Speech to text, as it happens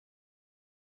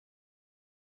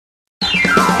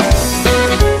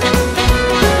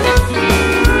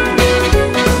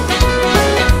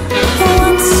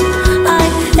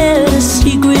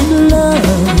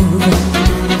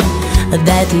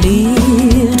that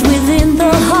lived within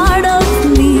the heart of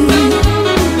me.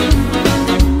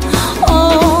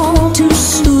 All too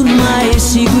soon my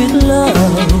secret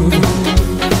love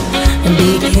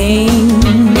became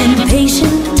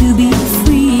impatient to be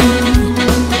free.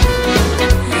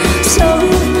 So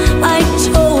I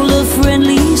told a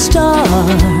friendly star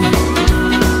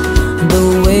the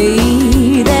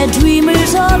way that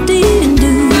dreamers often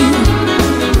do,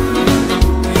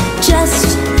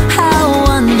 just how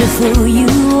wonderful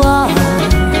you are,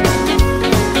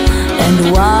 and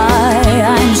why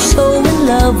I'm so in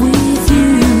love with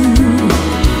you.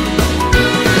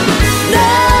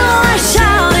 Now I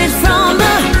shouted from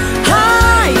the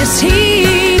highest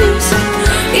hills,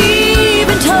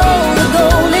 even told the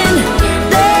golden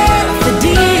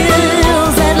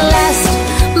daffodils. At last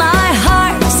my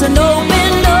heart's an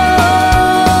open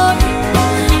door,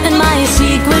 and my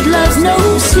secret love's no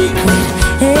secret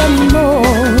anymore.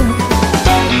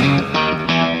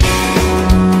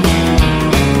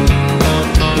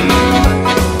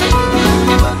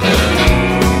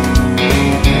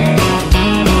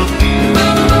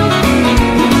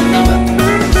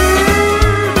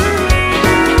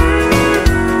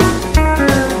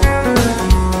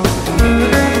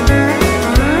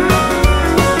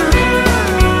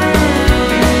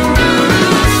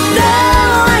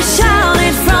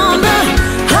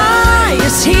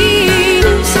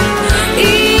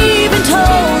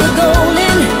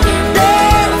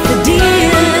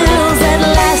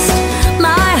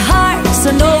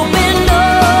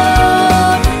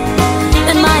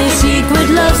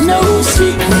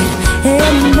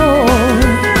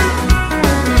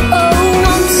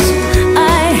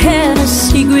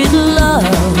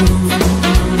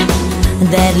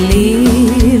 That leaves